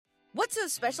What's so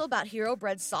special about Hero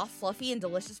Bread's soft, fluffy, and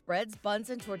delicious breads, buns,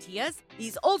 and tortillas?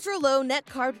 These ultra-low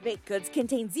net-carb baked goods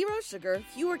contain zero sugar,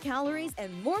 fewer calories,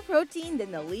 and more protein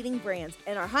than the leading brands,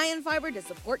 and are high in fiber to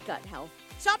support gut health.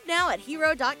 Shop now at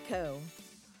hero.co.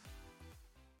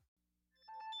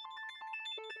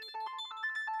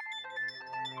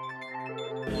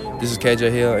 This is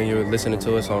KJ Hill, and you're listening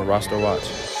to us on Roster Watch.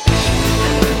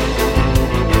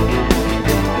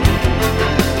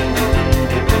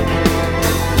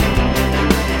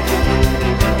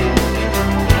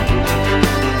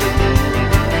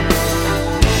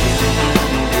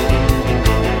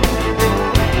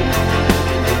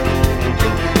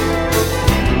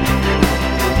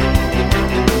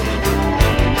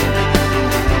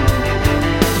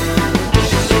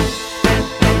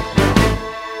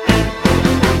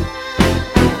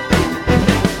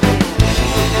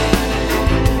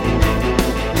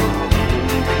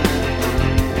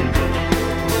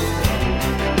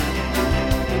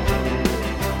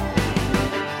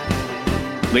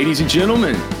 Ladies and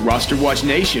gentlemen, Roster Watch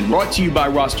Nation, brought to you by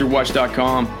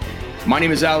rosterwatch.com. My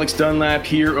name is Alex Dunlap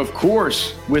here, of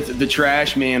course, with the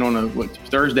Trash Man on a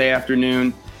Thursday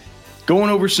afternoon, going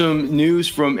over some news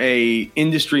from a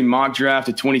industry mock draft,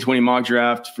 a 2020 mock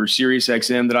draft for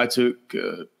SiriusXM that I took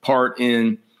part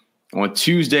in on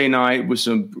Tuesday night with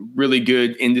some really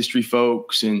good industry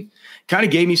folks, and kind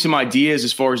of gave me some ideas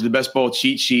as far as the best ball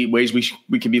cheat sheet, ways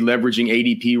we can be leveraging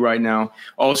ADP right now.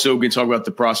 Also, we're going to talk about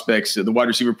the prospects, the wide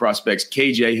receiver prospects,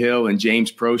 KJ Hill and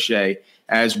James Proche,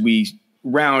 as we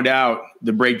round out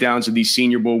the breakdowns of these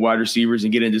Senior Bowl wide receivers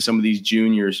and get into some of these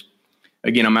juniors.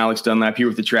 Again, I'm Alex Dunlap here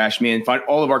with the Trash Man. Find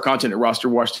all of our content at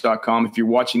rosterwatch.com. If you're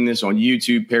watching this on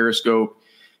YouTube, Periscope,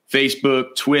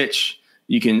 Facebook, Twitch,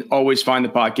 you can always find the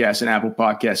podcast in Apple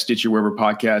Podcasts, Stitcher, wherever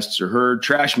podcasts are heard.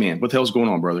 Trash Man, what the hell's going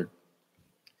on, brother?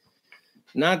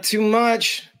 Not too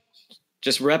much.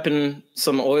 Just repping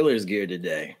some Oilers gear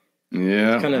today.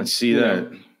 Yeah, I see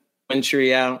that.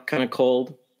 Wintry out, kind of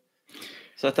cold.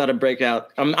 So I thought I'd break out.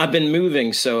 I've been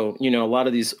moving, so a lot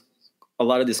of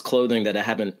this clothing that I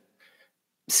haven't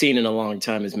seen in a long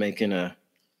time is making a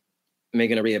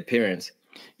reappearance.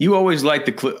 You always like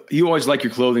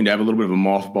your clothing to have a little bit of a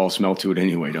mothball smell to it,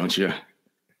 anyway, don't you?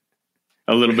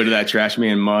 A little bit of that Trash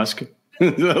Man musk. a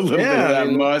little bit of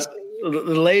that musk. The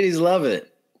ladies love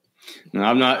it. No,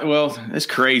 I'm not. Well, it's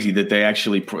crazy that they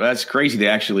actually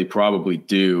probably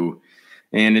do.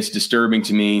 And it's disturbing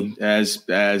to me as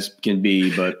can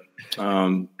be, but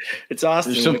it's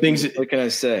awesome. There's some things. What can I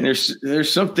say?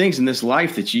 There's some things in this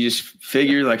life that you just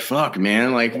figure like, fuck,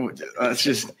 man. Like, it's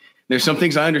just, there's some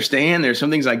things I understand. There's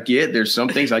some things I get. There's some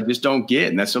things I just don't get.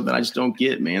 And that's something I just don't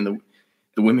get, man.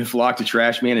 The women flock to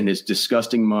Trash Man and his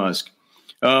disgusting musk.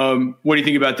 What do you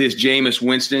think about this, Jameis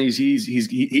Winston?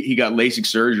 He got LASIK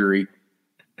surgery.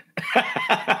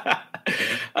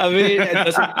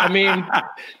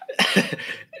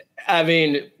 I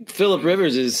mean, Phillip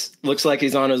Rivers looks like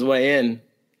he's on his way in.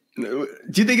 Do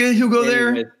you think he'll go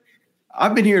there?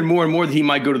 I've been hearing more and more that he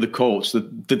might go to the Colts.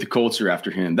 That the Colts are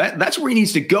after him. That's where he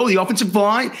needs to go. The offensive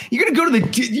line. You're gonna go to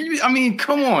the.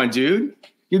 Come on, dude.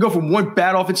 You go from one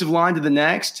bad offensive line to the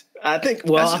next. I think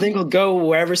he'll go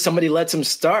wherever somebody lets him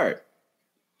start.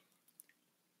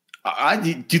 Do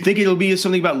you think it'll be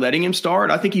something about letting him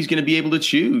start? I think he's going to be able to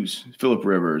choose Phillip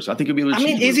Rivers. I think he'll be able to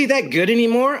choose. Is he that good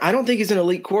anymore? I don't think he's an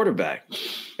elite quarterback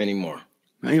anymore.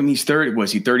 I mean, he's 30.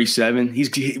 Was he 37?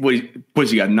 What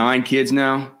has he got? 9 kids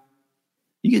now?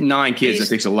 You get 9 kids, that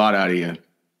takes a lot out of you.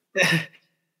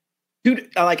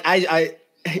 Dude,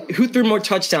 who threw more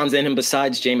touchdowns than him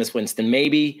besides Jameis Winston?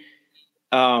 Maybe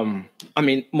more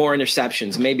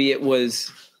interceptions. Maybe it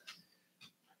was.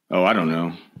 Oh, I don't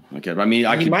know. Okay, I mean,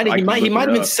 he might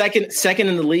have been second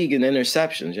in the league in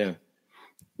interceptions. Yeah.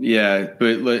 Yeah,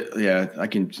 but I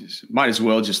can might as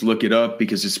well just look it up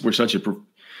because we're such a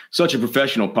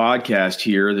professional podcast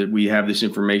here that we have this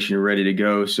information ready to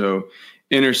go. So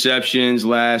interceptions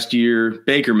last year,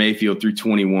 Baker Mayfield threw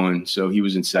 21, so he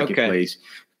was in second place.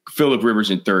 Phillip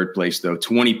Rivers in third place, though.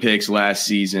 20 picks last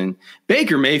season.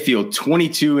 Baker Mayfield,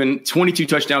 22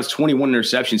 touchdowns, 21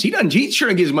 interceptions. He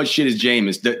shouldn't get as much shit as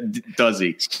Jameis, does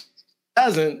he?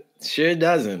 Doesn't. Sure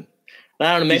doesn't.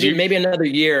 I don't know. Maybe another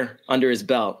year under his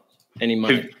belt, and he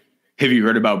might. Have you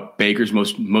heard about Baker's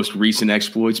most recent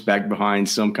exploits back behind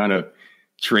some kind of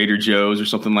Trader Joe's or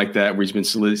something like that, where he's been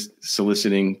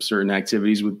soliciting certain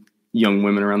activities with young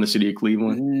women around the city of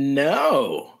Cleveland?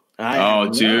 No.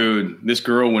 Dude, this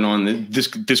girl went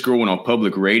on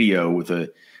public radio with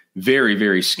a very,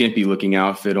 very skimpy looking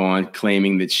outfit on,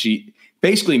 claiming that she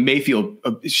claims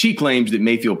that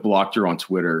Mayfield blocked her on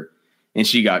Twitter and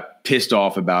she got pissed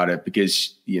off about it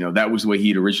because, that was the way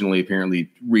he'd originally apparently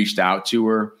reached out to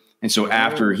her. And so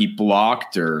after he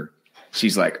blocked her,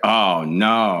 she's like, oh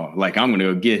no, like I'm going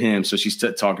to go get him. So she's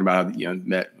talking about,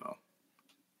 met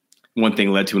one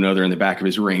thing led to another in the back of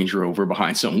his Range Rover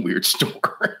behind some weird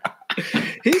store.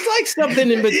 He's like something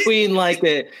in between,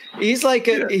 he's like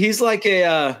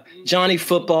a Johnny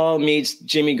Football meets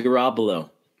Jimmy Garoppolo.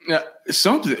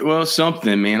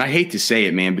 Something, man. I hate to say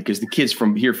it, man, because the kids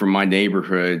from my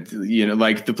neighborhood,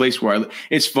 like the place where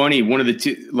it's funny. One of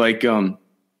the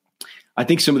I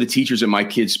think some of the teachers at my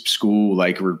kids' school,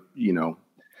 were,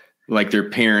 like their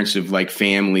parents of like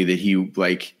family that he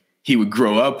would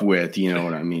grow up with, you know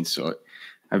what I mean? So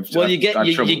you get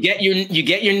your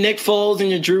Nick Foles and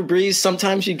your Drew Brees.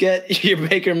 Sometimes you get your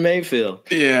Baker Mayfield.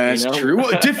 Yeah, that's true.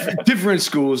 Well, different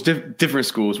schools.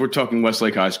 We're talking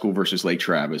Westlake High School versus Lake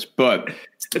Travis, but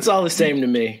it's all the same to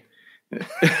me.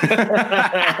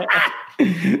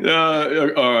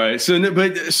 All right. So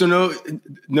no.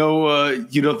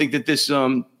 You don't think that this,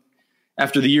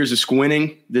 after the years of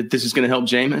squinting, that this is going to help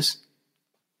Jameis?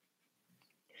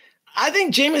 I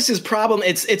think Jameis's problem,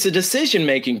 it's a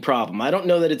decision-making problem. I don't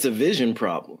know that it's a vision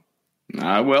problem.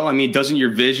 Well, I mean, doesn't your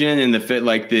vision and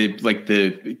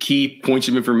the key points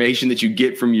of information that you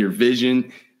get from your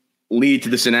vision lead to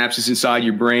the synapses inside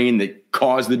your brain that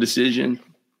cause the decision?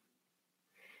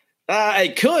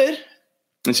 It could.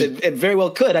 It very well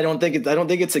could. I don't think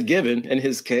it's a given in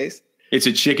his case. It's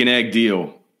a chicken egg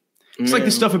deal. It's like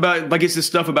the stuff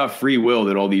about free will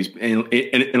that all these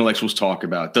intellectuals talk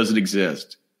about. Does it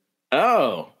exist?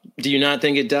 Oh, do you not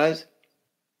think it does?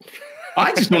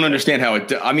 I just don't understand how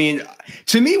it. I mean,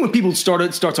 to me, when people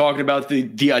start talking about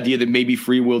the idea that maybe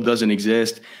free will doesn't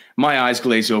exist, my eyes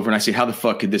glaze over and I say, "How the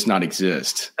fuck could this not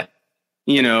exist?"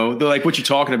 They're like, "What you're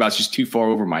talking about is just too far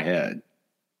over my head."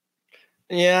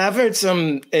 Yeah, I've heard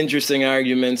some interesting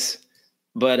arguments,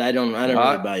 but I don't really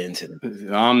buy into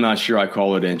them. I'm not sure I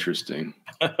call it interesting.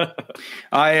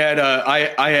 On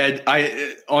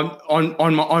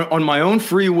my own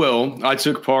free will, I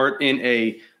took part in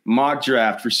a mock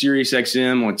draft for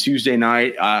SiriusXM on Tuesday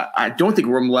night. I don't think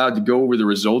we're allowed to go over the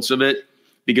results of it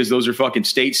because those are fucking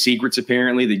state secrets.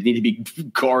 Apparently, they need to be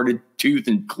guarded tooth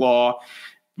and claw.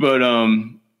 But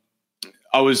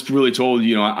I was really told,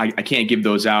 I can't give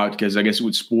those out because I guess it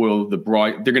would spoil the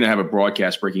broad. They're going to have a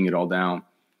broadcast breaking it all down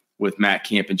with Matt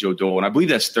Camp and Joe Dole. And I believe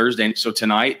that's Thursday. So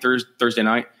tonight, Thursday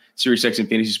night, SiriusXM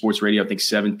Fantasy Sports Radio, I think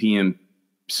 7 p.m.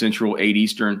 Central, 8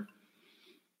 Eastern.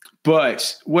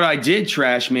 But what I did,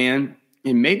 Trash Man,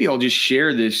 and maybe I'll just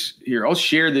share this here. I'll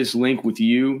share this link with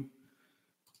you.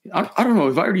 I don't know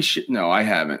if I already no, I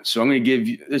haven't. So I'm going to give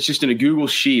you, it's just in a Google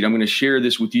Sheet. I'm going to share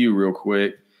this with you real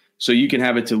quick so you can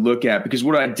have it to look at. Because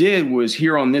what I did was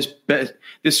here on this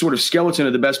sort of skeleton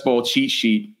of the best ball cheat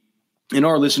sheet, and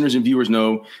our listeners and viewers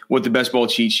know what the best ball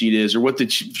cheat sheet is or what the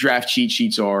draft cheat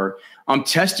sheets are. I'm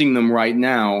testing them right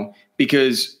now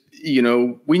because,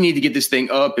 we need to get this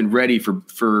thing up and ready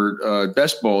for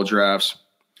best ball drafts.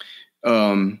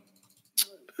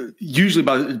 Usually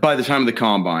by the time of the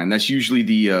combine. That's usually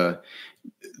the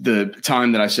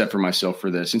time that I set for myself for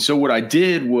this. And so what I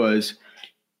did was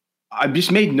I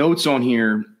just made notes on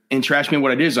here, and Trash Man,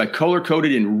 what I did is I color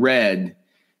coded in red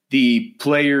the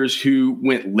players who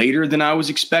went later than I was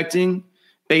expecting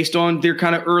based on their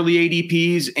kind of early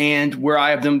ADPs and where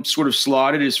I have them sort of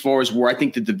slotted as far as where I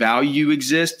think that the value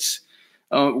exists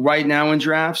right now in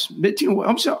drafts. But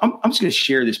I'm just going to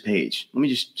share this page. Let me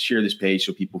just share this page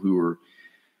so people who are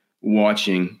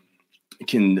watching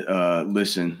can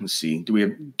listen. Let's see. Do we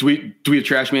have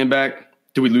Trash Man back?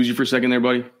 Did we lose you for a second there,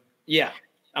 buddy? Yeah,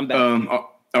 I'm back.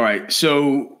 All right.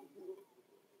 So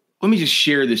let me just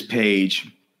share this page.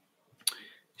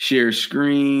 Share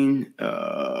screen,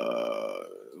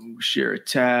 share a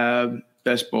tab,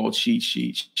 best ball cheat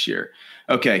sheet, share.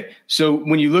 Okay, so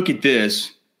when you look at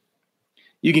this,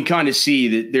 you can kind of see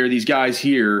that there are these guys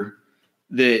here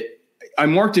that I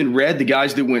marked in red, the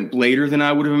guys that went later than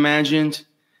I would have imagined,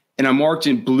 and I marked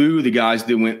in blue the guys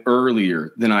that went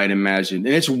earlier than I had imagined.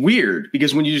 And it's weird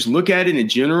because when you just look at it in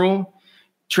general,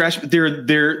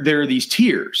 there are these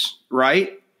tiers,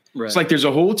 right? It's like there's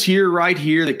a whole tier right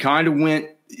here that kind of went,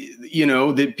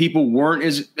 that people weren't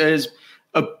as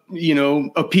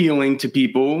appealing to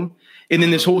people. And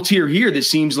then this whole tier here that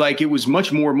seems like it was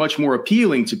much more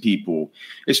appealing to people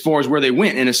as far as where they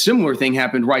went. And a similar thing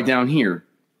happened right down here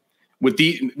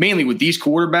mainly with these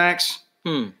quarterbacks.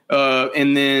 And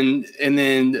then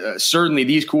certainly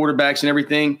these quarterbacks and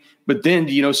everything. But then,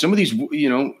 some of these,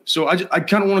 so I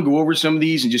kind of want to go over some of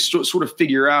these and just sort of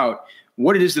figure out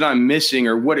what it is that I'm missing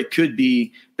or what it could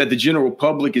be that the general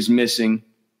public is missing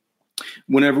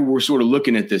whenever we're sort of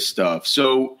looking at this stuff.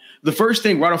 So the first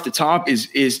thing right off the top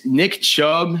is Nick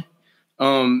Chubb.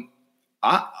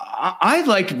 I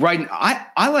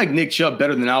like Nick Chubb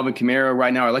better than Alvin Kamara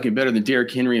right now. I like him better than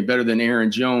Derrick Henry and better than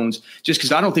Aaron Jones, just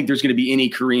because I don't think there's going to be any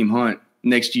Kareem Hunt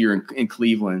next year in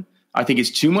Cleveland. I think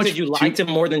it's too much. Did you liked him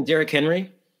more than Derrick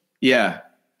Henry? Yeah,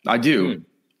 I do.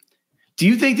 Do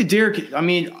you think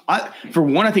that for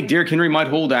one, I think Derrick Henry might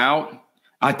hold out.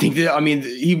 I think that,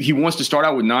 he wants to start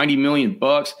out with $90 million.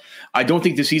 I don't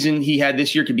think the season he had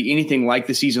this year could be anything like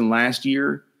the season last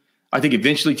year. I think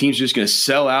eventually teams are just going to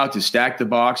sell out to stack the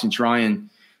box and try and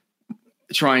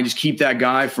just keep that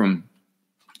guy from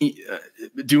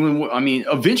doing what.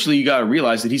 Eventually you got to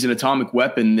realize that he's an atomic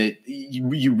weapon that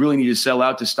you really need to sell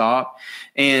out to stop.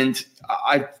 And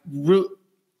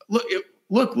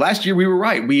look, last year we were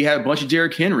right. We had a bunch of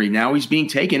Derrick Henry. Now he's being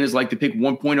taken as like the pick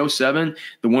 1.07,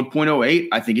 the 1.08.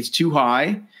 I think it's too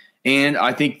high. And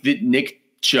I think that Nick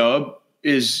Chubb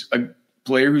is a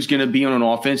player who's going to be on an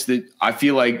offense that I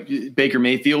feel like Baker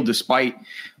Mayfield, despite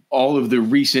all of the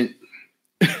recent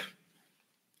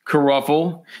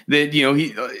kerfuffle, that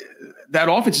that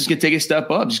offense is going to take a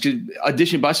step up. Just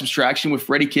addition by subtraction with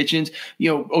Freddie Kitchens.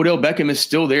 Odell Beckham is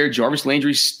still there. Jarvis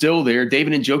Landry's still there.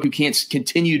 David Njoku can't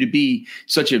continue to be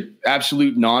such an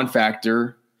absolute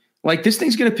non-factor. Like, this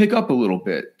thing's going to pick up a little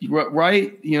bit,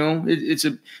 right? It's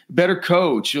a better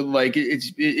coach. Like,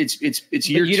 it's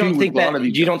year two. You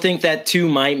don't think that too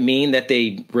might mean that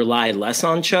they rely less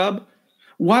on Chubb?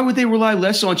 Why would they rely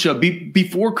less on Chubb?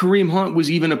 Before Kareem Hunt was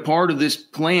even a part of this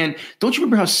plan, don't you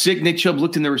remember how sick Nick Chubb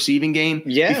looked in the receiving game?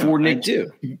 Yeah, I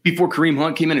do. Before Kareem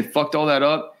Hunt came in and fucked all that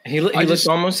up, he looked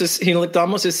almost as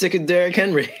sick as Derrick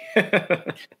Henry.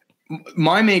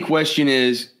 My main question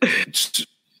is,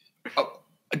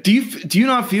 do you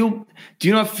not feel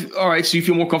all right? So you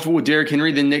feel more comfortable with Derrick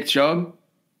Henry than Nick Chubb?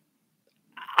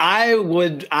 I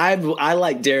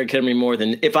like Derrick Henry more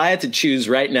than, if I had to choose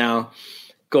right now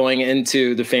going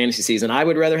into the fantasy season, I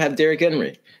would rather have Derrick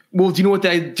Henry. Well, do you know what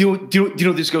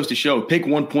this goes to show? Pick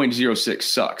 1.06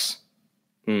 sucks.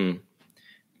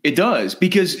 It does,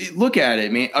 because look at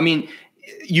it, man.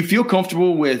 You feel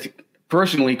comfortable with,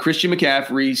 personally, Christian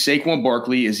McCaffrey, Saquon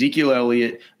Barkley, Ezekiel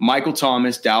Elliott, Michael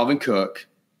Thomas, Dalvin Cook.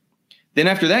 Then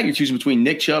after that, you're choosing between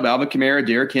Nick Chubb, Alvin Kamara,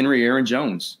 Derrick Henry, Aaron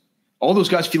Jones. All those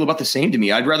guys feel about the same to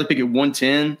me. I'd rather pick at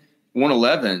 110,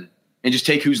 111, and just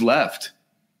take who's left.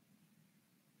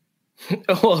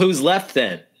 Well, who's left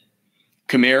then?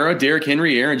 Kamara, Derrick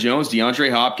Henry, Aaron Jones,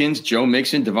 DeAndre Hopkins, Joe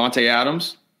Mixon, Devontae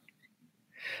Adams.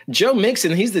 Joe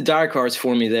Mixon, he's the dark horse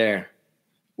for me there.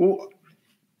 Well,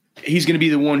 he's going to be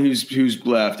the one who's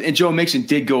left. And Joe Mixon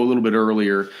did go a little bit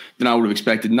earlier than I would have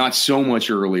expected. Not so much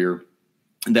earlier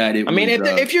that it.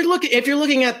 If you're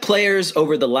looking at players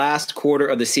over the last quarter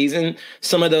of the season,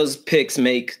 some of those picks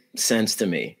make sense to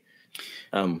me.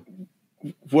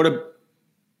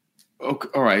 Okay,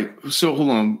 all right. So hold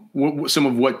on. Some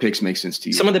of what picks make sense to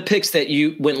you? Some of the picks that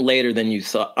you went later than you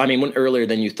thought. Went earlier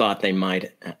than you thought they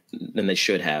might, than they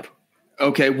should have.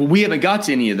 Okay. Well, we haven't got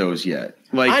to any of those yet.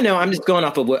 I know. I'm just going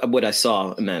off of what I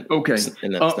saw in that. Okay.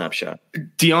 In that snapshot.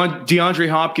 DeAndre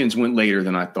Hopkins went later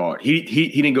than I thought. He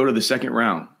didn't go to the second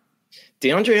round.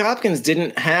 DeAndre Hopkins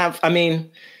didn't have.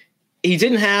 He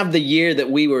didn't have the year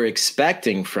that we were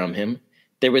expecting from him.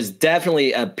 There was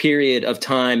definitely a period of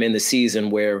time in the season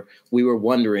where we were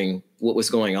wondering what was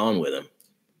going on with him.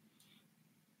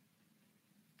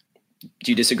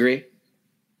 Do you disagree?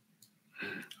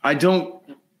 I don't.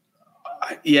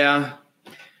 Yeah,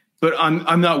 but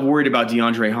I'm not worried about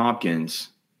DeAndre Hopkins,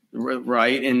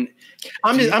 right? And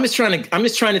I'm just trying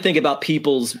to think about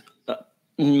people's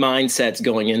mindsets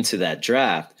going into that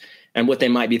draft and what they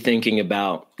might be thinking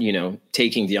about,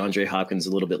 taking DeAndre Hopkins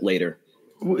a little bit later.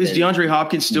 Is DeAndre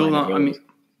Hopkins still not?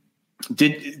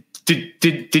 Did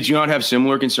you not have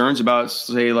similar concerns about,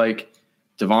 say, like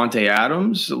Devontae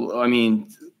Adams?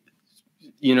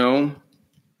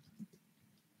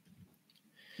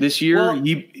 This year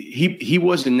he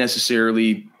wasn't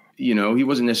necessarily,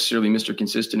 Mr.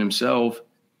 Consistent himself.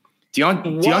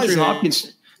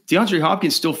 DeAndre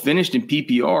Hopkins still finished in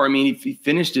PPR. He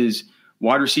finished as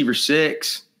wide receiver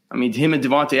 6. Him and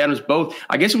Devontae Adams both,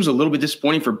 I guess it was a little bit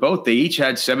disappointing for both. They each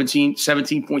had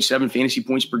 17.7 fantasy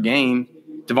points per game.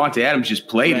 Devontae Adams just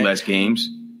played less games.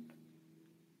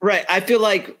 Right. I feel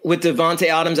like with Devontae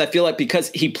Adams,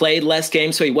 because he played less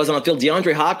games, so he wasn't on the field.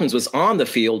 DeAndre Hopkins was on the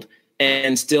field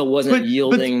and still wasn't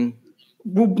yielding.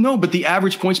 But the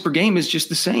average points per game is just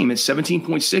the same. It's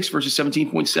 17.6 versus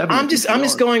 17.7. I'm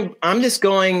just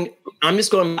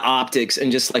going optics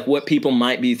and just like what people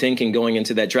might be thinking going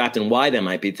into that draft and why they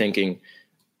might be thinking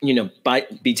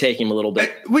be taking him a little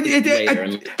bit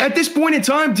later. At this point in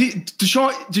time,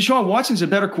 Deshaun Watson's a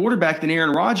better quarterback than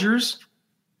Aaron Rodgers.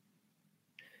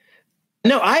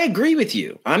 No, I agree with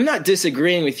you. I'm not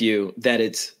disagreeing with you that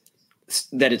it's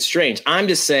strange. I'm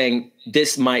just saying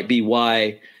this might be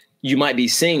why you might be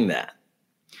seeing that.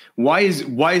 Why is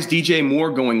DJ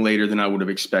Moore going later than I would have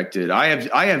expected? I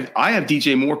have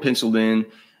DJ Moore penciled in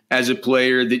as a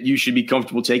player that you should be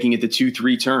comfortable taking at the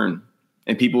 2-3 turn.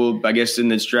 And people, I guess, in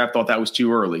this draft thought that was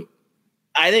too early.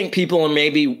 I think people are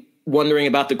maybe wondering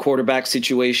about the quarterback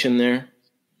situation there.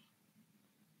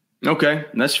 Okay,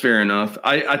 that's fair enough.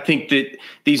 I think that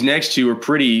these next two are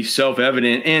pretty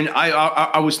self-evident. And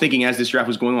I was thinking as this draft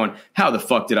was going on, how the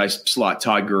fuck did I slot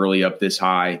Todd Gurley up this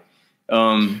high?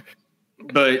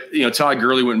 But, Todd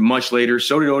Gurley went much later.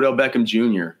 So did Odell Beckham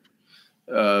Jr.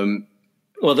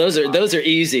 Well, those are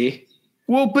easy.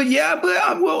 Well,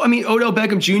 I mean, Odell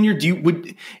Beckham Jr.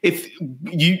 If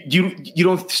you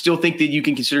don't still think that you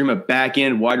can consider him a back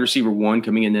end wide receiver 1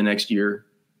 coming in the next year?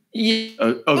 Yeah,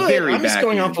 I'm just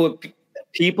going off of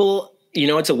people.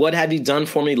 It's a what have you done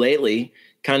for me lately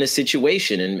kind of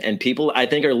situation, and people I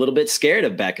think are a little bit scared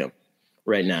of Beckham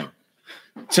right now.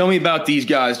 Tell me about these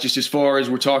guys. Just as far as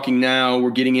we're talking now,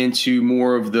 we're getting into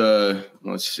more of the.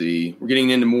 Let's see, we're getting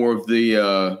into more of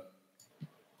the.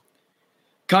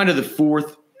 Kind of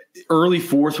the early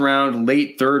fourth round,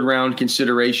 late third round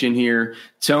consideration here.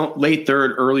 Late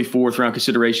third, early fourth round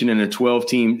consideration in a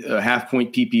 12-team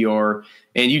half-point PPR.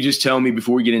 And you just tell me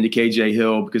before we get into KJ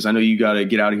Hill, because I know you got to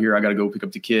get out of here. I got to go pick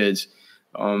up the kids.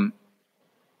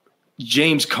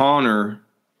 James Conner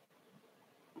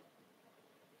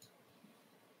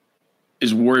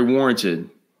is worry warranted.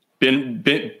 Ben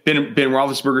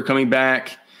Roethlisberger coming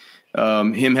back,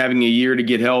 him having a year to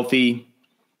get healthy.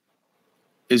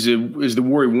 Is the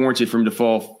worry warranted for him to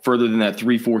fall further than that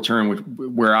 3-4 turn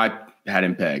where I had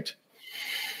him pegged?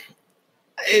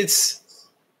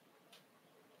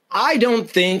 I don't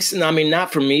think so. I mean,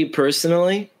 not for me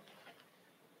personally.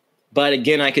 But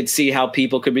again, I could see how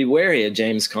people could be wary of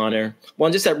James Conner.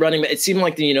 Well, just that running back, it seemed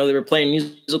like they were playing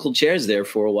musical chairs there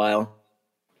for a while.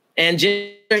 And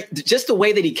just the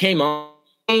way that he came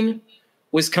on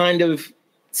was kind of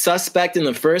suspect in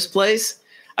the first place.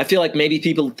 I feel like maybe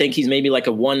people think he's maybe like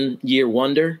a 1-year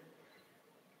wonder.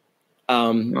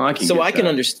 I can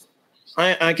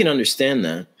understand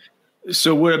that.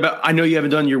 So what about? I know you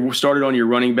haven't started on your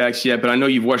running backs yet, but I know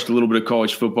you've watched a little bit of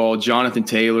college football. Jonathan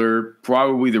Taylor,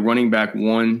 probably the running back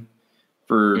 1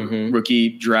 for rookie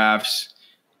drafts.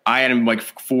 I had him like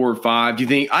 4 or 5. Do you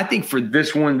think? I think for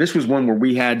this one, this was one where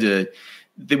we had to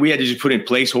just put in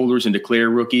placeholders and declare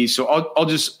rookies. So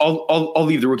I'll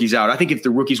leave the rookies out. I think if the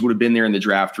rookies would have been there in the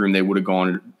draft room, they would have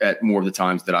gone at more of the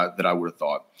times that I would have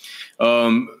thought.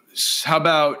 How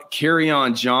about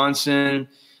Kerryon Johnson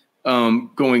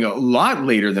going a lot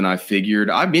later than I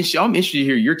figured? I'm interested to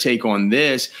hear your take on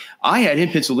this. I had him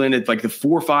penciled in at like the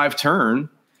 4 or 5 turn,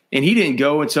 and he didn't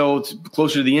go until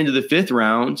closer to the end of the 5th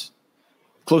round,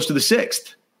 close to the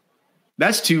 6th.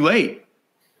 That's too late.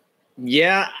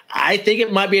 Yeah, I think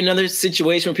it might be another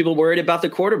situation where people are worried about the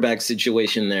quarterback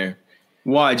situation there.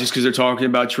 Why? Just because they're talking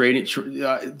about trading?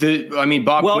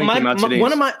 Bob Quinn came out today.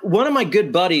 One of my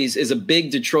good buddies is a big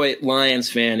Detroit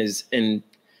Lions fan, is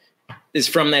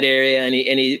from that area, and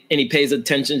he pays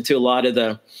attention to a lot of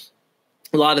the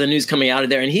news coming out of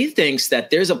there, and he thinks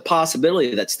that there's a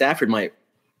possibility that Stafford might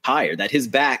hire, that his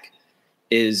back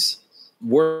is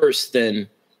worse than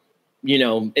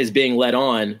is being led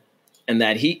on. And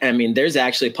that there's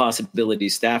actually a possibility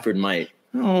Stafford might.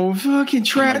 Oh, fucking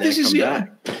trash! This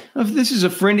is a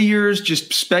friend of yours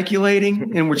just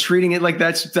speculating, and we're treating it like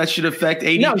that should affect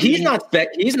ADP. No, he's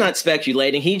not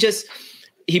speculating.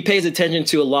 He pays attention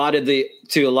to a lot of the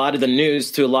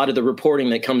news, to a lot of the reporting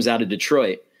that comes out of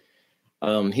Detroit.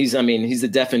 He's the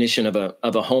definition of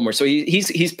a homer. So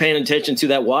he's paying attention to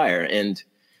that wire, and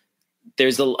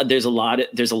there's a lot of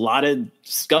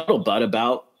scuttlebutt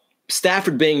about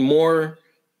Stafford being more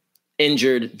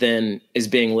injured than is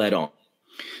being led on.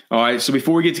 All right, so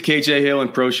before we get to KJ Hill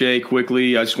and Prochet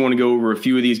quickly, I just want to go over a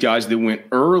few of these guys that went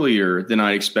earlier than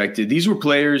I expected. These were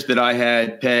players that I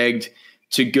had pegged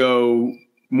to go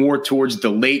more towards the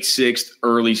late 6th,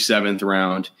 early 7th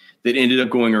round that ended up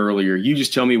going earlier. You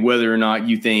just tell me whether or not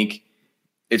you think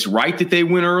it's right that they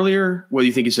went earlier, whether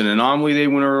you think it's an anomaly they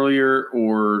went earlier,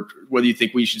 or whether you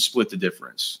think we should split the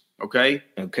difference. Okay?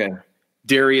 Okay.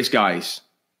 Darius Geis.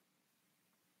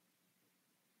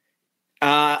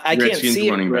 I can't see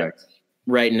it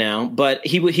right now, but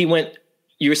he went.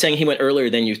 You were saying he went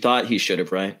earlier than you thought he should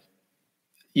have, right?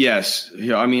 Yes.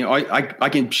 Yeah. I mean, I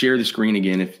can share the screen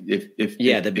again if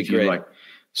that'd be great. Like.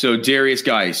 So Darius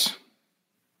Geis.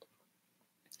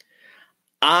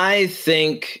 I'm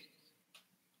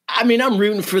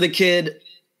rooting for the kid.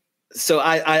 So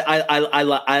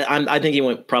I think he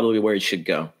went probably where he should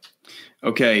go.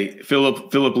 Okay,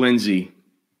 Philip Lindsay.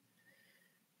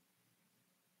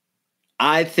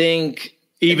 I think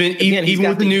even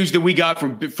with the news that we got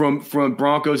from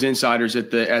Broncos insiders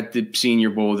at the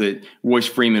Senior Bowl that Royce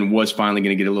Freeman was finally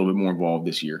going to get a little bit more involved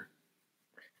this year.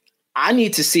 I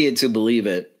need to see it to believe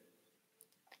it.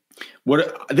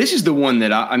 This is the one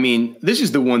that I need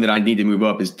to move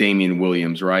up is Damian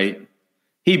Williams, right?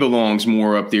 He belongs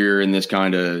more up there in this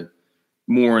kind of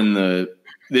more in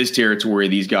this territory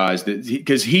of these guys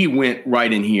because he went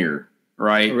right in here,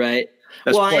 right? Right.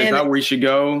 That's probably about where he should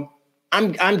go.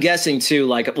 I'm guessing too.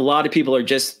 Like a lot of people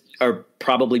are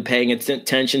probably paying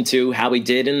attention to how he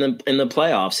did in the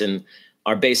playoffs and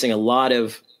are basing a lot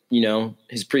of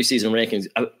his preseason rankings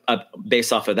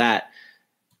based off of that.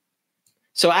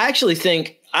 So I actually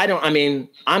think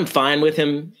I'm fine with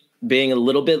him being a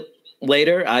little bit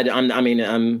later. I'm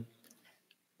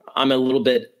a little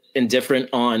bit indifferent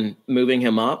on moving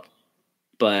him up,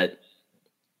 but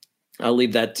I'll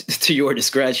leave that to your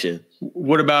discretion.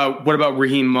 What about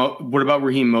Raheem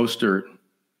Mostert?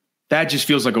 That just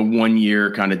feels like a 1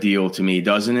 year kind of deal to me,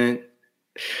 doesn't it?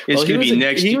 It's going to be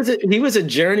next year. He was a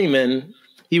journeyman.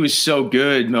 He was so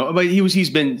good, but he's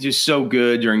been just so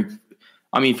good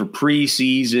for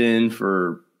preseason,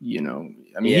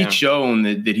 he's shown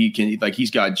that he can,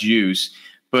 he's got juice,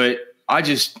 but I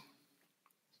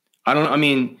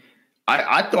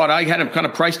thought I had him kind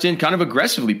of priced in kind of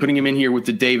aggressively, putting him in here with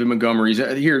the David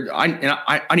Montgomerys here.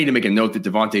 I need to make a note that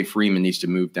Devontae Freeman needs to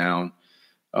move down.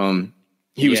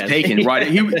 He was taken right.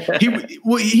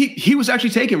 He was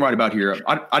actually taken right about here.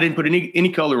 I didn't put any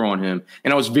color on him,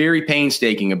 and I was very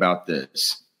painstaking about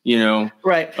this.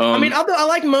 Right. I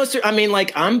like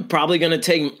Mostert. I'm probably going to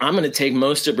take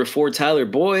Mostert before Tyler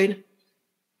Boyd.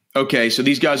 Okay, so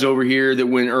these guys over here that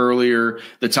went earlier,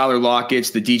 the Tyler Lockett's,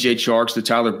 the DJ Charks, the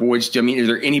Tyler Boyds. Are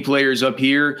there any players up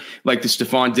here like the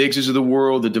Stephon Diggses of the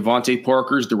world, the Devontae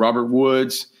Parkers, the Robert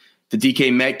Woods, the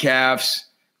DK Metcalfs,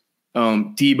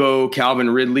 Debo, Calvin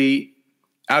Ridley?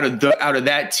 Out of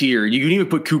that tier, you can even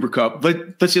put Cooper Kupp.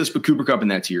 Let's put Cooper Kupp in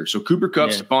that tier. So Cooper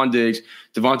Kupp, Stephon Diggs,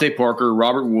 Devontae Parker,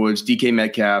 Robert Woods, DK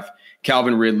Metcalf,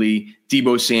 Calvin Ridley,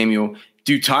 Debo Samuel.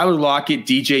 Do Tyler Lockett,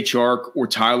 DJ Chark, or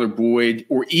Tyler Boyd,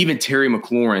 or even Terry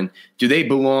McLaurin, do they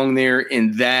belong there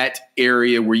in that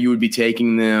area where you would be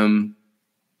taking them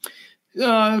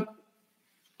early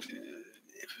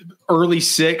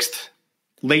 6th,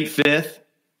 late 5th?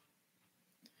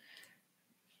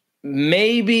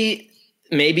 Maybe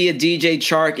a DJ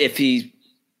Chark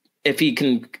if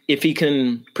he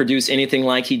can produce anything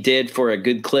like he did for a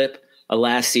good clip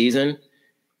last season.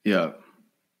 Yeah.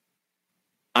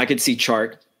 I could see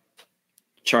Chark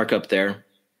up there.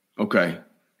 Okay.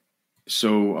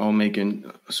 So I've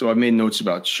made notes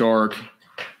about Chark.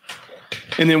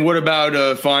 And then what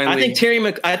about finally? I think Terry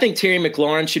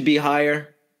McLaurin should be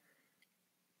higher.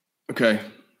 Okay.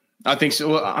 I think so.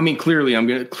 Well, clearly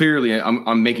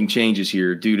I'm making changes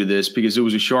here due to this because it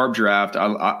was a sharp draft.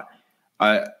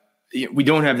 We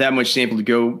don't have that much sample to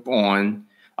go on.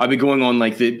 I've been going on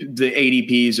like the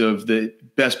ADPs of the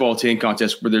best ball 10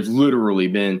 contest where there's literally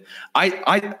been.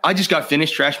 I just got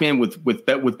finished Trash Man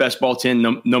with best ball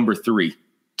 10 number 3.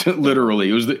 Literally,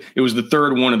 it was the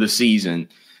third one of the season.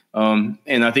 And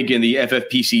I think in the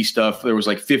FFPC stuff there was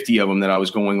like 50 of them that I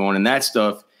was going on, and that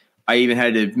stuff I even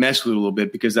had to mess with a little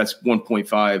bit because that's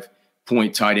 1.5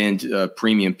 point tight end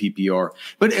premium PPR.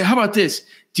 But how about this?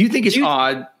 Do you think it's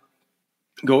odd?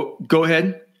 Go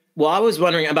ahead. Well, I was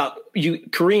wondering about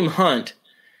Kareem Hunt.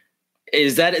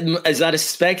 Is that a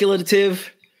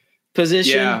speculative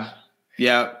position?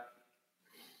 Yeah.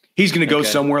 He's going to go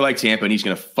somewhere like Tampa, and he's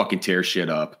going to fucking tear shit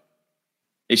up.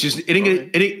 It's just it ain't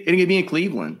gonna be in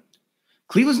Cleveland.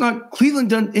 Cleveland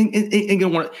ain't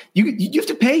gonna want to. You have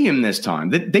to pay him this time.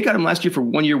 They got him last year for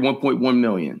 1 year, $1.1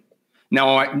 million.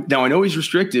 Now I know he's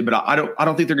restricted, but I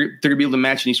don't think they're gonna be able to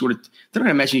match any sort of. They're not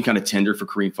gonna match any kind of tender for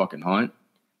Kareem fucking Hunt.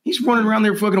 He's running around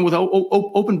there fucking with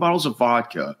open bottles of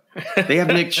vodka. They have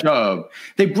Nick Chubb.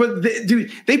 They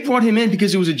brought him in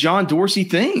because it was a John Dorsey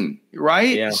thing,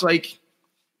 right? Yeah. It's like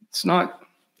it's not.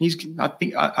 I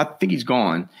think he's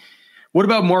gone. What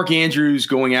about Mark Andrews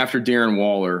going after Darren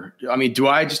Waller? Do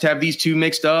I just have these two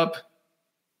mixed up?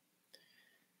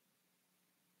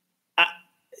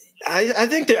 I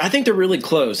think they're really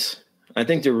close. I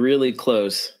think they're really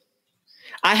close.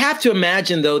 I have to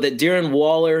imagine though that Darren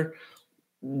Waller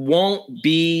won't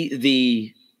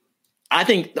be I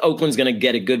think Oakland's going to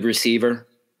get a good receiver.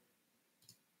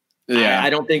 I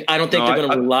don't think they're going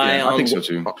to rely I think so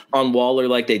too. on Waller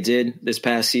like they did this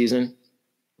past season.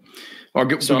 We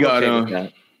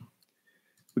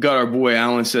got our boy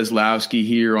Alan Seslowski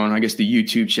here on, I guess, the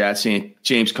YouTube chat saying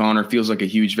James Conner feels like a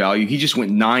huge value. He just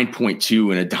went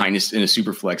 9.2 in a dynasty, in a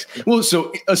superflex. Well,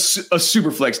 so a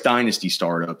superflex dynasty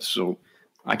startup. So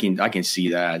I can see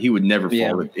that he would never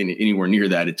fall anywhere near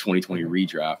that at 2020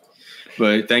 redraft.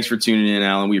 But thanks for tuning in,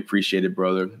 Alan. We appreciate it,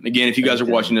 brother. Again, if you guys are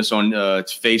watching us on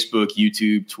Facebook,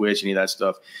 YouTube, Twitch, any of that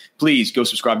stuff, please go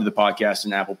subscribe to the podcast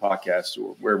and Apple Podcasts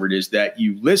or wherever it is that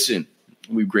you listen.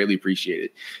 We greatly appreciate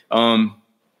it. All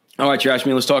right, Trash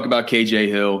Man, let's talk about KJ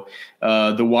Hill,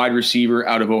 the wide receiver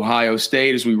out of Ohio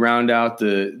State, as we round out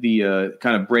the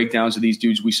kind of breakdowns of these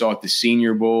dudes we saw at the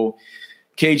Senior Bowl.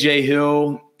 KJ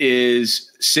Hill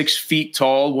is 6 feet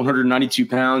tall, 192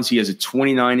 pounds. He has a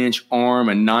 29-inch arm,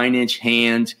 a 9-inch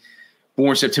hand,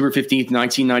 born September 15th,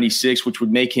 1996, which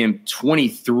would make him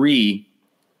 23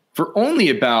 for only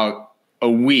about a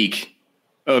week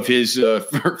of his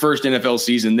first NFL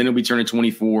season. Then he'll be turning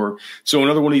 24. So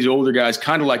another one of these older guys,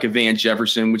 kind of like a Van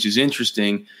Jefferson, which is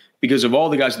interesting because of all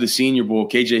the guys at the Senior Bowl,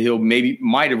 KJ Hill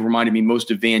might have reminded me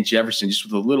most of Van Jefferson, just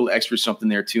with a little extra something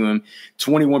there to him.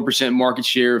 21% market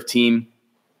share of team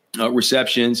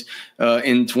receptions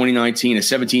in 2019, a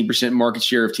 17% market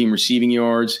share of team receiving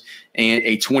yards, and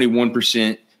a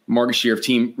 21% market share of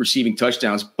team receiving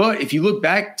touchdowns. But if you look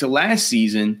back to last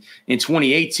season in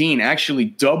 2018, actually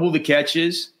double the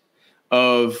catches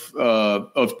of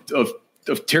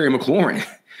Terry McLaurin.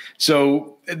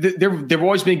 So there've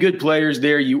always been good players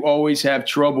there. You always have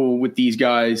trouble with these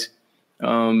guys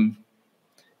at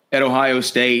Ohio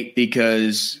State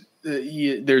because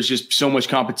there's just so much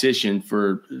competition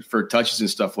for touches and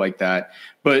stuff like that.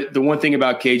 But the one thing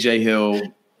about KJ Hill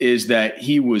is that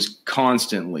he was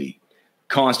constantly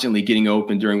getting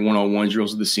open during one-on-one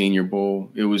drills of the Senior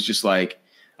Bowl. It was just like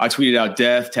I tweeted out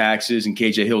death, taxes, and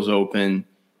KJ Hill's open.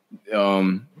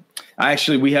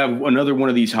 We have another one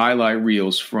of these highlight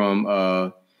reels from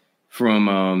our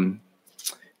friend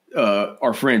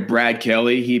Brad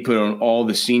Kelly. He put on all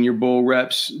the Senior Bowl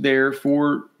reps there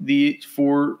for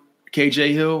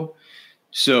KJ Hill.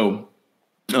 So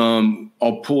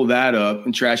I'll pull that up.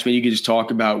 And Trashman, you can just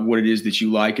talk about what it is that you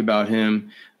like about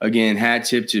him. Again, hat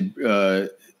tip to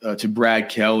Brad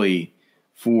Kelly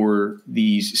for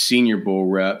these Senior Bowl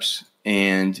reps.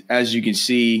 And as you can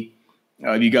see,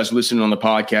 if you guys listening on the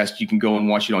podcast, you can go and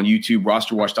watch it on YouTube,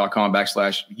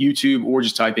 rosterwatch.com/YouTube, or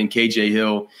just type in KJ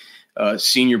Hill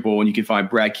Senior Bowl, and you can find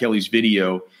Brad Kelly's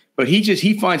video. But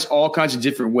he finds all kinds of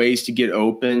different ways to get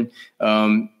open.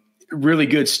 Really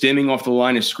good stemming off the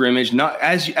line of scrimmage. Not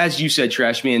as you said,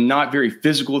 Trash Man, not very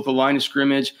physical at the line of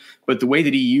scrimmage, but the way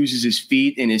that he uses his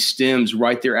feet and his stems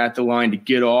right there at the line to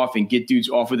get off and get dudes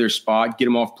off of their spot, get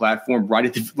them off platform right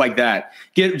at like that.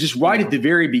 At the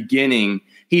very beginning.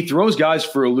 He throws guys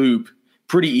for a loop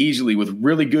pretty easily with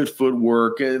really good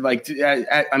footwork.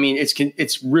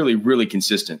 It's really, really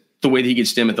consistent the way that he can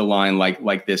stem at the line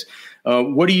like this.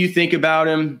 What do you think about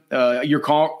him? Your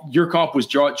comp was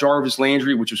Jarvis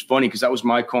Landry, which was funny because that was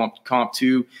my comp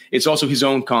too. It's also his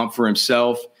own comp for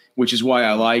himself, which is why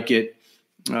I like it.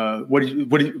 What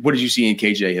did you see in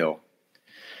KJ Hill?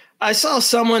 I saw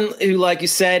someone who, like you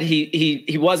said,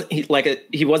 he's not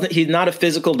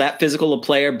that physical a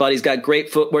player, but he's got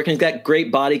great footwork and he's got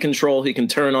great body control. He can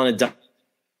turn on a dime.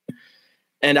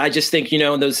 And I just think,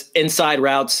 those inside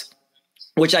routes,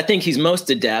 which I think he's most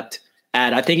adept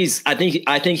at. I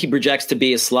think he projects to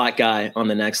be a slot guy on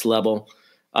the next level.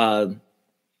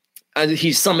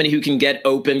 He's somebody who can get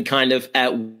open kind of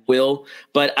at will,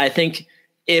 but I think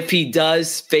if he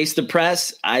does face the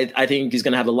press, I think he's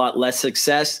going to have a lot less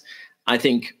success. I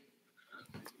think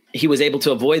he was able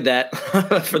to avoid that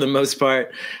for the most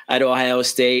part at Ohio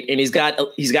State, and he's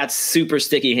got super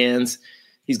sticky hands.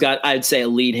 He's got, I'd say,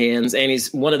 elite hands, and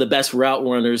he's one of the best route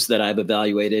runners that I've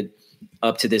evaluated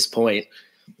up to this point.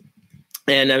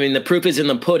 And I mean, the proof is in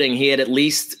the pudding. He had at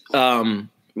least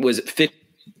 50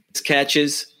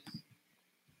 catches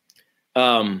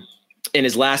in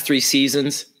his last 3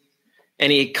 seasons.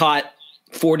 And he caught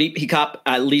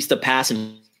at least a pass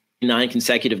in 9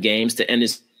 consecutive games to end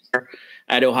his career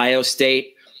at Ohio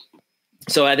State.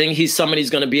 So I think he's somebody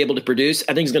who's going to be able to produce.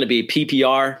 I think he's going to be a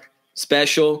PPR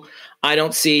special. I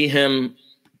don't see him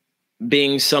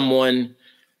being someone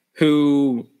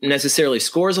who necessarily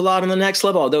scores a lot on the next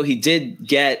level, although he did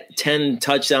get 10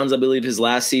 touchdowns, I believe, his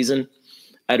last season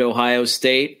at Ohio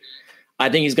State. I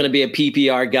think he's going to be a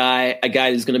PPR guy, a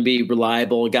guy who's going to be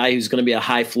reliable, a guy who's going to be a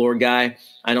high floor guy.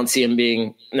 I don't see him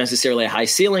being necessarily a high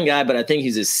ceiling guy, but I think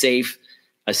he's a safe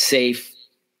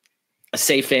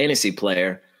fantasy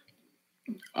player.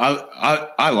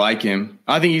 I like him.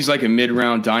 I think he's like a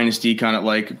mid-round dynasty, kind of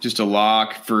like just a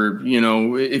lock for,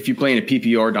 if you play in a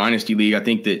PPR dynasty league. I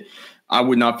think that I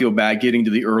would not feel bad getting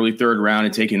to the early third round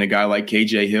and taking a guy like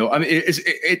KJ Hill. I mean,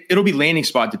 it'll be landing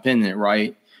spot dependent,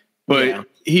 right? But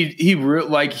he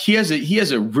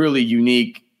has a really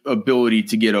unique ability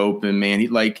to get open, man.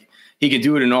 He can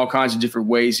do it in all kinds of different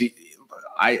ways.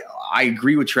 I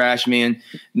agree with Trash Man.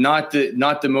 Not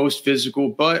the most physical,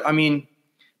 but I mean,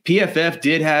 PFF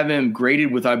did have him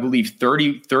graded with, I believe,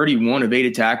 31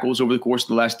 evaded tackles over the course of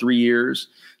the last 3 years.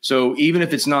 So even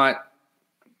if it's not,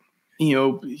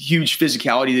 huge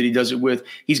physicality that he does it with,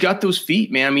 he's got those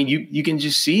feet, man. I mean, you can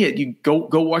just see it. You go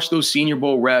watch those Senior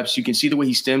Bowl reps. You can see the way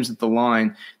he stems at the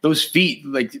line. Those feet,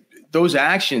 like those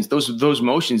actions, those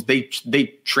motions, they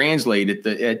translate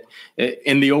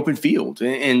in the open field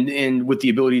and with the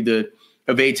ability to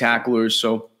evade tacklers.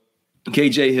 So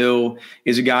KJ Hill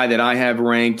is a guy that I have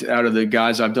ranked out of the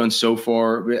guys I've done so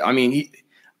far. I mean,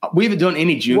 we haven't done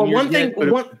any juniors yet.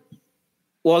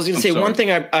 I was going to say one thing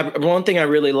I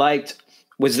really liked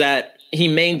was that he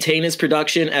maintained his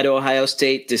production at Ohio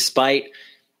State despite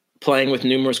playing with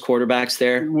numerous quarterbacks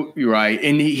there. You're right,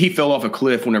 and he fell off a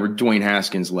cliff whenever Dwayne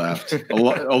Haskins left. A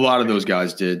lot of those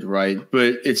guys did, right?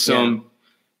 But he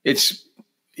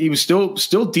was still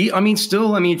deep.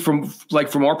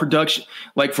 From our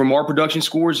production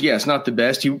scores, yeah, it's not the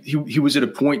best. He was at a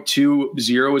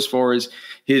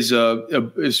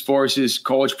 0.20 as far as his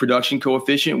college production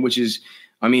coefficient, which is,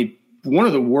 I mean, one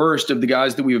of the worst of the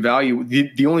guys that we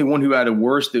evaluate. The only one who had a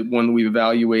worse that one that we've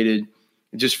evaluated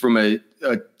just from a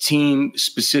team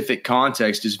specific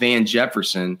context is Van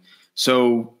Jefferson.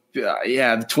 So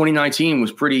the 2019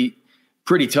 was pretty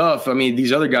tough. I mean,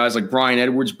 these other guys like Brian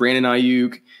Edwards, Brandon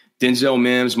Ayuk, Denzel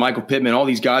Mims, Michael Pittman, all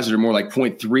these guys that are more like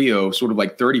 0.30, sort of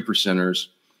like 30%ers.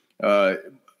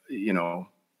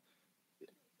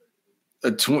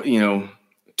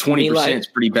 20% is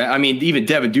pretty bad. I mean, even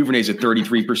Devin Duvernay's a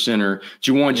 33%er.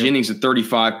 Juwan Jennings a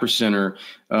 35%er.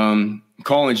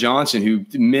 Colin Johnson, who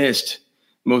missed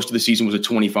most of the season, was a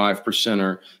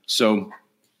 25%er. So,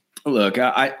 look,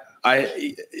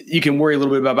 you can worry a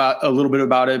little bit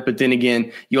about it, but then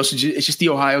again, it's just the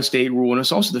Ohio State rule, and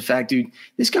it's also the fact, dude,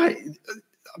 this guy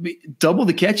double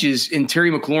the catches in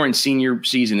Terry McLaurin's senior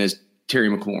season as Terry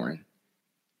McLaurin.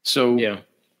 So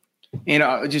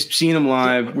and just seeing him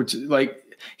live, which like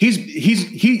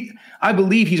I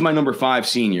believe he's my number 5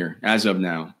 senior as of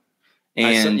now,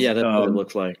 and that's what it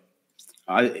looks like.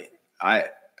 I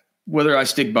whether I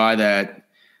stick by that,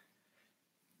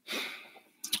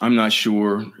 I'm not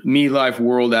sure. Me Life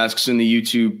World asks in the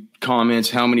YouTube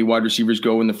comments how many wide receivers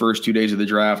go in the first 2 days of the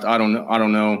draft. I don't know.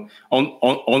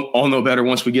 I'll know better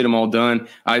once we get them all done.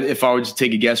 If I were to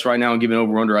take a guess right now and give an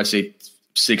over under, I'd say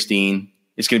 16.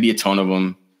 It's going to be a ton of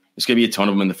them. It's going to be a ton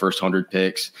of them in the first 100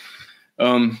 picks.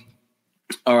 All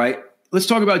right. Let's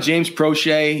talk about James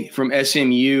Prochet from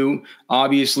SMU.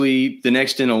 Obviously, the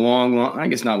next in a long line, I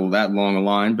guess not that long a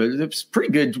line, but it's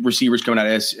pretty good receivers coming out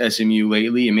of SMU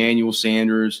lately. Emmanuel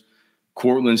Sanders,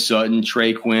 Cortland Sutton,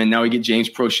 Trey Quinn. Now we get James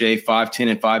Prochet,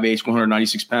 5'10 and 5'8",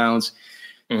 196 pounds,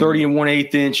 30 and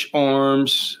 1/8 inch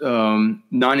arms, 9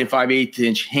 and 5/8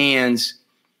 inch hands.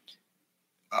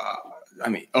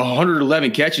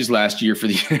 111 catches last year for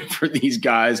these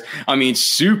guys. I mean,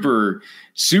 super,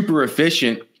 super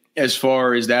efficient as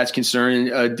far as that's concerned.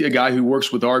 A guy who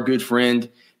works with our good friend,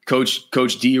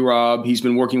 Coach D-Rob. He's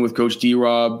been working with Coach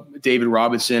D-Rob, David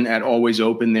Robinson, at Always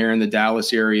Open there in the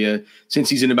Dallas area since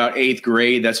he's in about 8th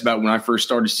grade. That's about when I first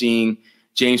started seeing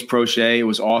James Prochet. It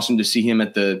was awesome to see him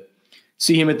at the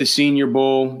Senior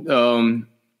Bowl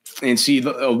and see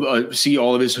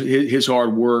all of his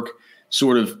hard work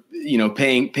sort of,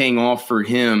 paying off for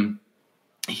him.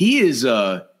 He is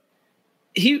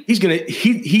he's gonna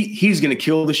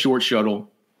kill the short shuttle.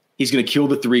 He's gonna kill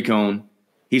the 3-cone.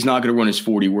 He's not gonna run his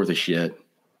 40 worth of shit.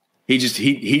 He just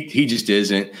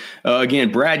isn't.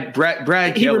 Again, Brad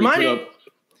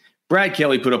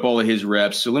Kelly put up all of his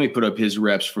reps. So let me put up his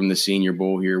reps from the Senior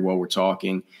Bowl here while we're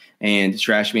talking. And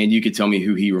Trash Man, you could tell me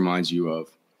who he reminds you of.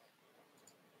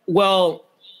 Well,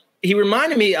 he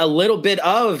reminded me a little bit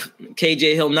of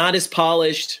KJ Hill, not as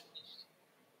polished,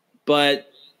 but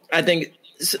I think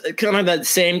kind of that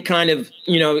same kind of,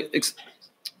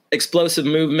 explosive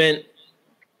movement.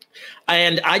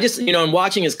 And I just, in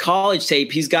watching his college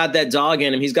tape, he's got that dog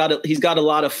in him. He's got a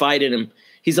lot of fight in him.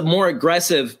 He's a more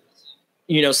aggressive,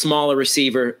 smaller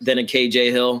receiver than a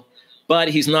KJ Hill, but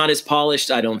he's not as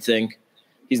polished, I don't think.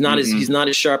 He's not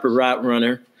as sharp a route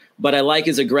runner, but I like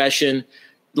his aggression.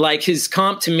 Like his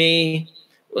comp to me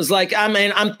was like, I'm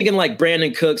thinking like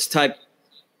Brandon Cooks type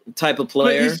type of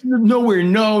player. But it's nowhere.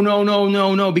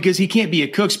 No. Because he can't be a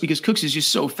Cooks because Cooks is just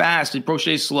so fast and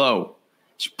Prochet's slow.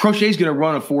 Prochet's going to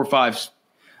run a 4.5.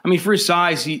 I mean, for his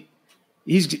size,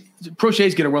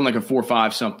 Prochet's going to run like a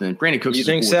 4.5 something. Brandon Cooks is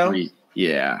a 4.3. So?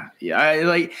 Yeah. He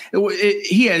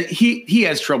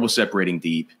has trouble separating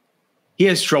deep. He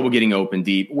has trouble getting open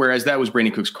deep, whereas that was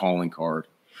Brandon Cook's calling card.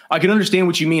 I can understand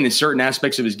what you mean in certain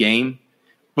aspects of his game,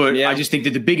 but I just think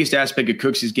that the biggest aspect of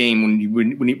Cooks' game when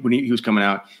he was coming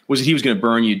out was that he was going to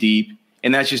burn you deep,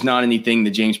 and that's just not anything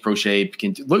that James Prochet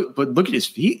can look. But look at his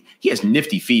he has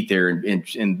nifty feet there in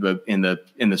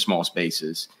the small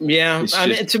spaces. Yeah,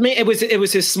 to me it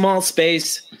was his small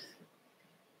space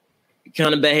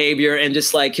kind of behavior and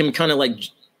just like him kind of like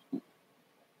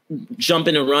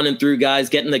jumping and running through guys,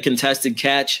 getting the contested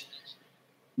catch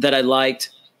that I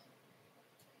liked.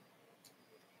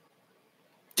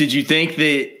 Did you think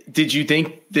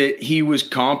that he was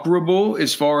comparable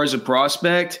as far as a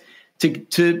prospect to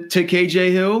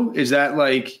KJ Hill? Is that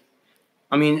like,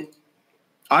 I mean,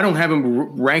 I don't have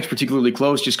him ranked particularly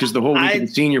close just because the whole week of the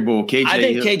Senior Bowl. I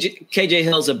think KJ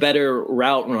Hill's a better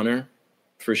route runner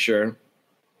for sure.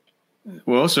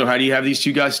 Well, so how do you have these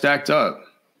two guys stacked up?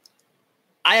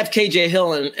 I have KJ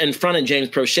Hill in front of James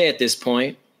Prochet at this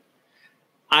point.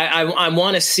 I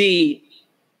want to see.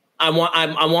 I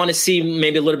want to see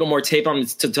maybe a little bit more tape on him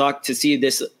to see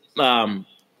this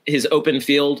his open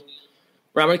field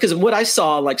route, because what I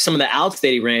saw, like some of the outs that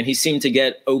he ran, he seemed to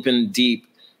get open deep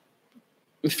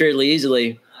fairly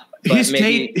easily. His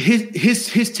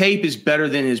tape is better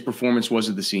than his performance was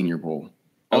at the Senior Bowl.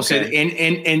 I'll say that.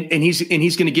 And he's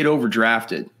going to get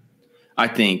overdrafted, I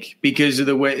think, because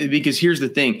here's the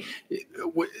thing,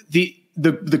 the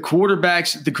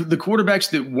quarterbacks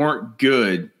that weren't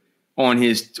good on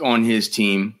his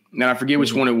team. Now I forget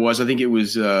which one it was. I think it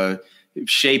was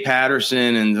Shea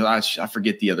Patterson and I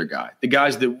forget the other guy. The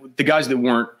guys that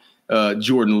weren't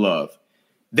Jordan Love.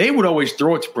 They would always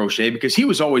throw it to Prochet because he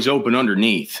was always open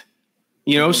underneath.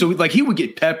 You know, so like he would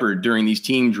get peppered during these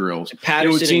team drills.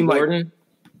 Patterson and Gordon.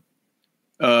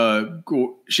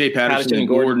 Shea Patterson and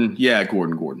Gordon. Yeah,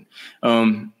 Gordon.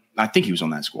 I think he was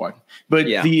on that squad. But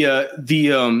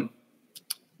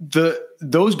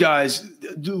those guys,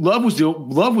 Love was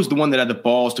the one that had the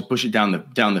balls to push it down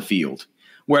the field.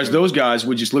 Whereas those guys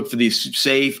would just look for these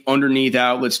safe underneath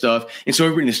outlet stuff. And so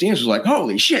everybody in the stands was like,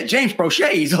 holy shit, James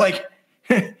Prochet, he's like,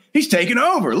 he's taking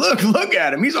over. Look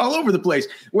at him. He's all over the place.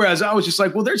 Whereas I was just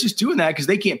like, well, they're just doing that because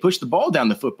they can't push the ball down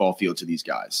the football field to these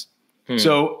guys.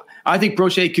 So I think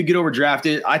Prochet could get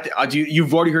overdrafted. I do.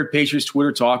 You've already heard Patriots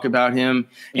Twitter talk about him.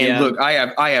 And look,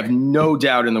 I have no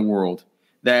doubt in the world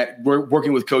that we're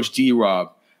working with Coach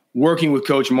D-Rob, working with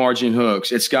Coach Margin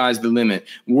Hooks at Sky's the Limit,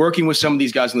 working with some of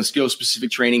these guys in the skill-specific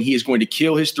training. He is going to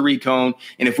kill his 3-cone.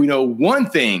 And if we know one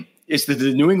thing, it's that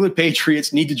the New England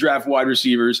Patriots need to draft wide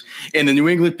receivers. And the New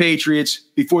England Patriots,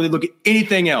 before they look at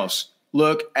anything else,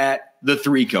 look at the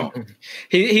 3-cone.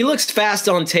 He looks fast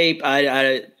on tape.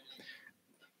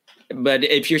 But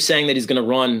if you're saying that he's going to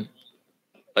run,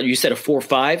 you said a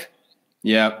 4.5?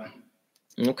 Yeah.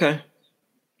 Okay.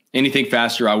 Anything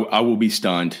faster, I will be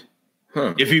stunned.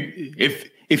 Huh.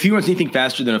 If he wants anything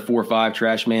faster than a 4.5,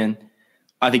 Trash Man,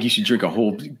 I think you should drink a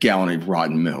whole gallon of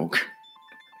rotten milk.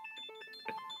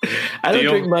 I don't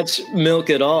drink much milk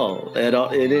at all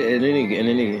in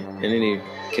any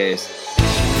case.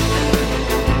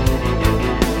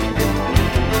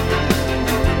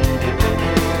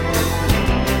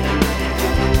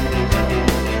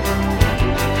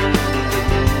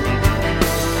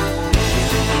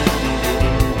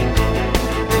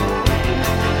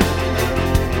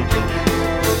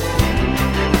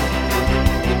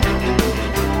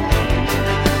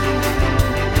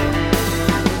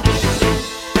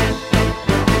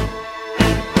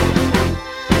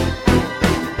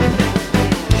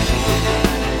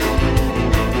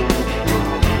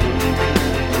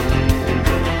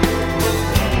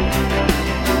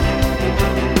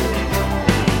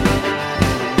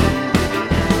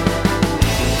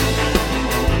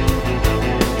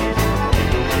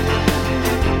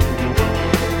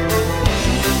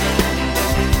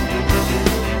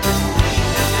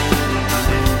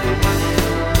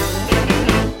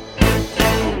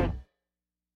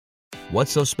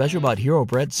 What's so special about Hero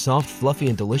Bread's soft, fluffy,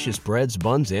 and delicious breads,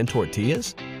 buns, and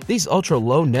tortillas? These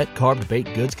ultra-low net-carb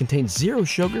baked goods contain zero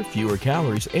sugar, fewer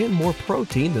calories, and more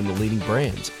protein than the leading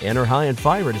brands, and are high in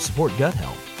fiber to support gut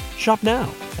health. Shop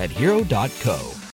now at Hero.co.